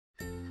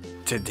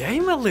Today,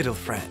 my little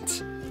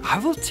friends, I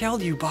will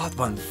tell you about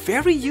one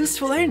very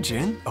useful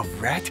engine of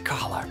red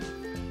color.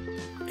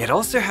 It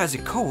also has a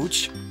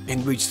coach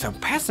in which some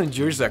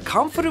passengers are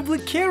comfortably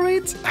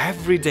carried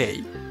every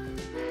day.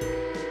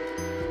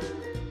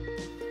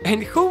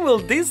 And who will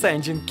this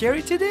engine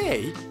carry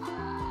today?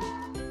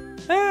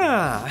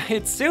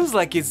 It seems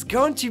like it's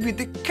going to be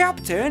the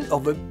captain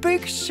of a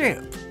big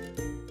ship.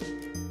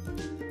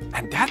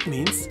 And that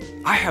means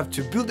I have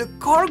to build a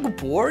cargo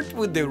port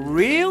with the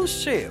real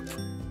ship.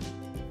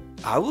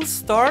 I will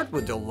start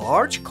with a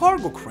large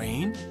cargo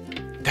crane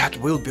that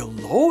will be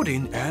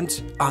loading and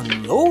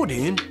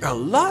unloading a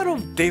lot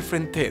of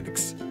different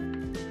things.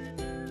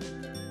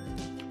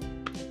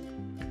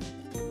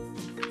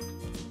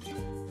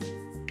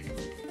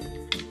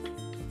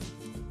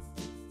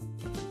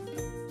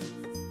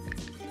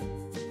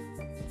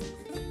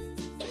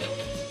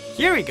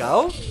 Here we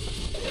go!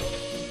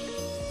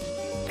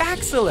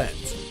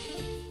 Excellent!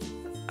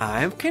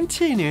 I'm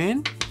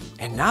continuing,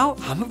 and now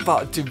I'm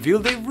about to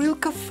build a real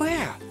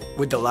cafe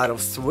with a lot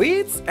of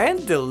sweets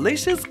and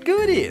delicious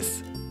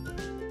goodies.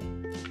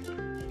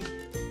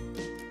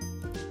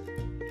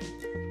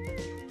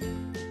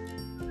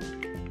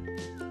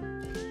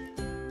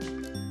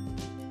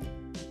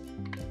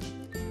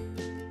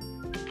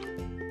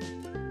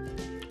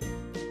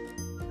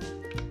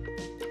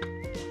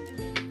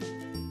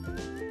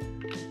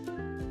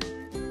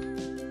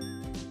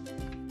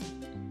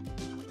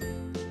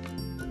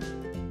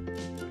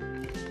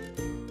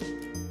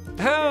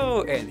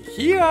 Oh, and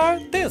here are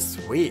the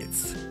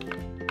sweets.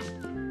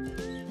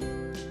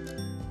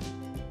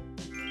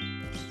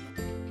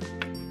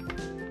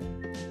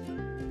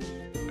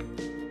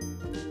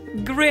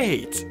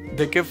 Great!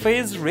 The cafe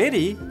is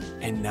ready,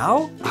 and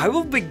now I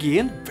will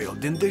begin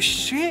building the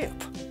ship.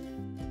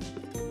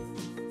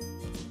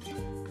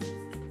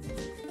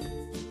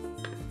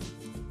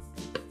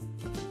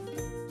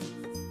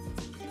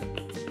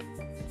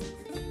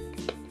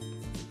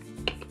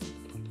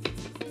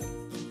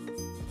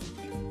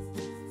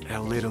 A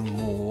little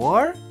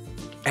more,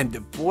 and the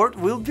port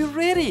will be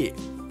ready.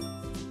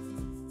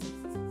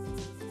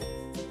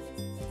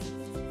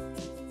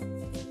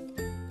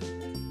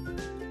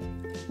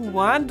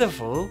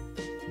 Wonderful!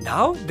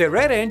 Now the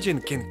red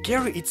engine can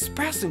carry its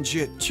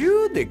passenger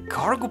to the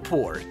cargo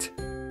port.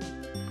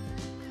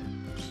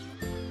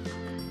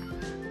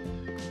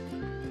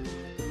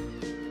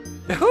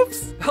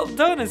 Oops!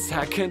 Hold on a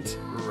second.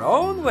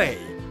 Wrong way.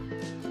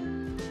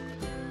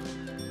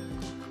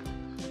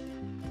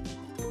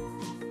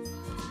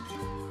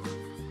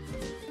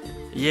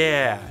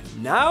 Yeah,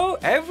 now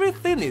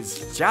everything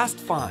is just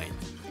fine.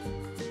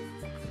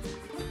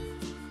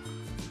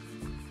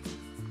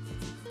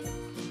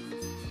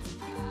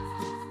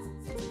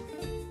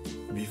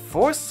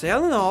 Before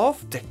sailing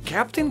off, the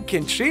captain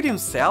can treat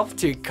himself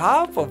to a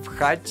cup of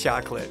hot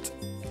chocolate.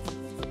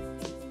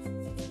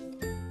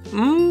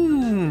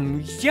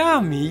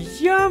 Yummy,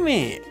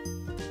 yummy!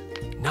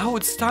 Now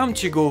it's time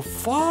to go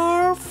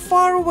far,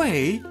 far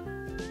away.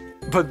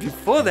 But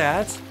before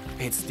that,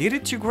 it's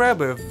needed to grab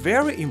a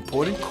very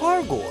important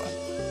cargo.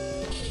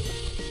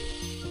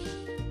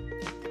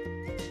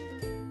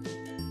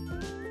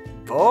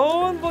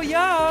 Bon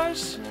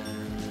voyage!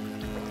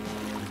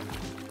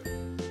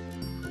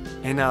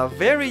 And our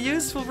very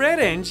useful red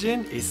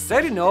engine is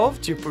setting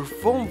off to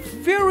perform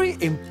very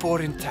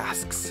important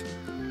tasks.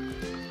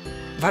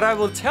 But I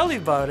will tell you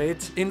about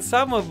it in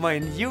some of my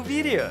new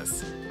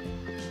videos.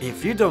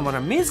 If you don't want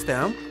to miss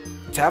them,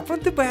 tap on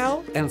the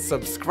bell and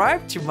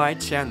subscribe to my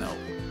channel.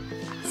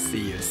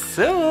 See you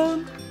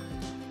soon!